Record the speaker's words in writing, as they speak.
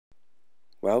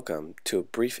Welcome to a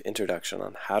brief introduction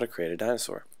on how to create a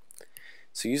dinosaur.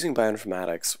 So using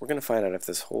bioinformatics, we're going to find out if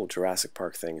this whole Jurassic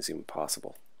Park thing is even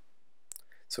possible.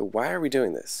 So why are we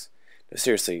doing this? No,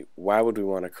 seriously, why would we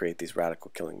want to create these radical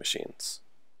killing machines?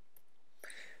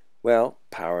 Well,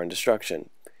 power and destruction.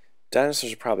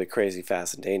 Dinosaurs are probably crazy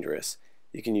fast and dangerous.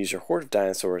 You can use your horde of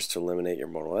dinosaurs to eliminate your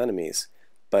mortal enemies.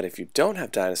 But if you don't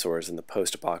have dinosaurs in the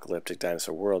post-apocalyptic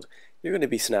dinosaur world, you're going to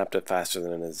be snapped up faster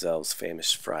than Azel's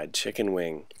famous fried chicken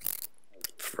wing.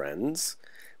 Friends?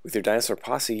 With your dinosaur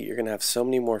posse, you're going to have so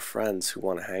many more friends who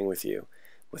want to hang with you.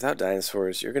 Without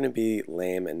dinosaurs, you're going to be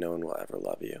lame and no one will ever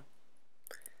love you.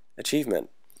 Achievement.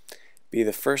 Be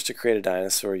the first to create a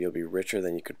dinosaur, you'll be richer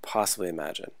than you could possibly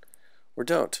imagine. Or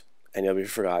don't, and you'll be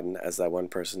forgotten as that one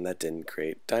person that didn't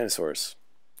create dinosaurs.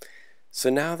 So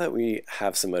now that we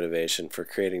have some motivation for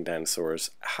creating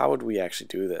dinosaurs, how would we actually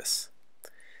do this?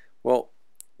 Well,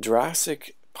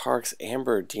 Jurassic Park's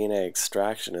amber DNA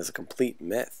extraction is a complete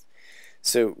myth.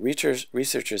 So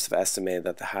researchers have estimated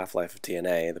that the half-life of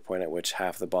DNA, the point at which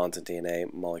half the bonds in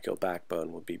DNA molecule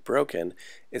backbone would be broken,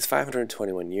 is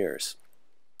 521 years.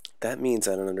 That means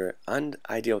that under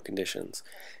unideal conditions,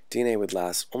 DNA would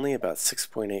last only about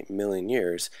 6.8 million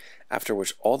years, after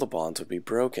which all the bonds would be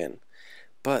broken.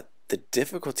 But the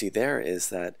difficulty there is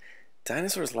that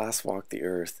dinosaurs last walked the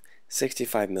Earth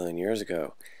 65 million years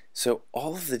ago, so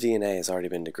all of the DNA has already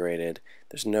been degraded.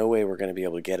 There's no way we're going to be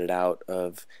able to get it out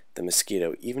of the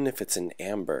mosquito, even if it's in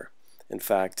amber. In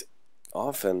fact,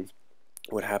 often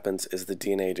what happens is the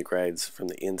DNA degrades from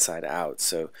the inside out,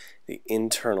 so the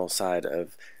internal side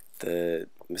of the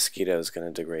mosquito is going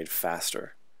to degrade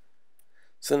faster.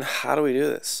 So then how do we do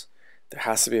this? There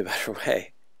has to be a better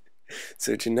way.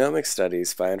 So genomic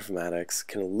studies, bioinformatics,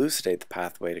 can elucidate the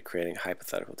pathway to creating a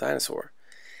hypothetical dinosaur.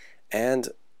 And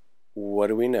what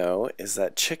do we know is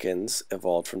that chickens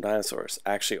evolved from dinosaurs.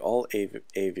 Actually, all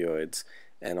avioids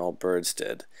and all birds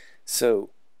did. So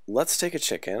let's take a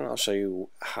chicken. I'll show you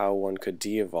how one could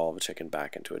de-evolve a chicken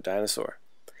back into a dinosaur.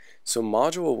 So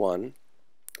module 1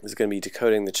 is going to be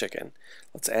decoding the chicken.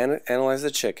 Let's analyze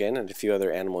the chicken and a few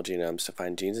other animal genomes to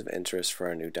find genes of interest for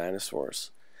our new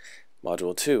dinosaurs.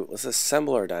 Module 2, let's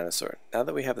assemble our dinosaur. Now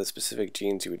that we have the specific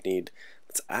genes you would need,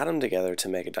 let's add them together to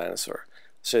make a dinosaur.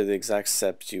 I'll show you the exact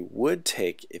steps you would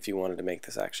take if you wanted to make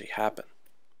this actually happen.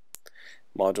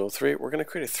 Module 3, we're going to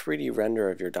create a 3D render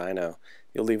of your dino.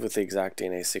 You'll leave with the exact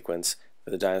DNA sequence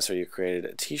for the dinosaur you created,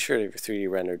 a t-shirt of your 3D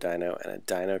rendered dino, and a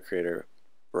dino creator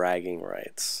bragging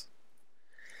rights.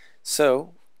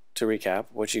 So, to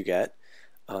recap, what you get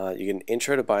an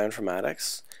intro to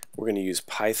bioinformatics. We're going to use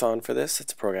Python for this.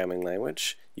 It's a programming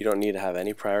language. You don't need to have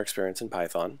any prior experience in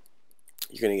Python.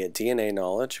 You're going to get DNA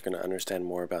knowledge. You're going to understand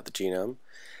more about the genome.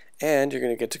 And you're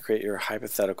going to get to create your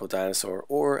hypothetical dinosaur,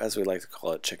 or as we like to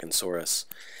call it, Chickensaurus.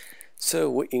 So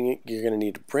what you're going to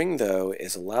need to bring, though,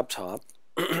 is a laptop,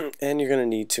 and you're going to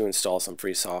need to install some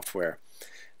free software.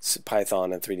 So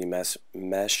Python and 3D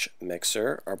Mesh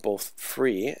Mixer are both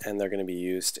free, and they're going to be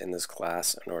used in this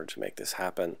class in order to make this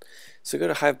happen. So go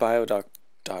to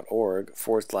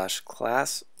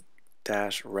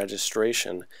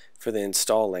HiveBio.org/class-registration for the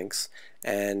install links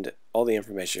and all the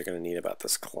information you're going to need about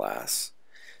this class.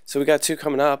 So we got 2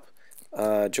 coming up.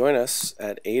 Join us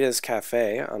at Ada's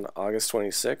Cafe on August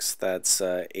 26th. That's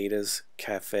Ada's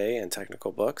Cafe and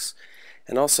Technical Books.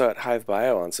 And also at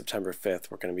HiveBio on September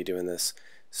 5th. We're going to be doing this.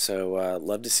 So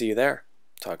love to see you there.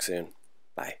 Talk soon.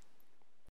 Bye.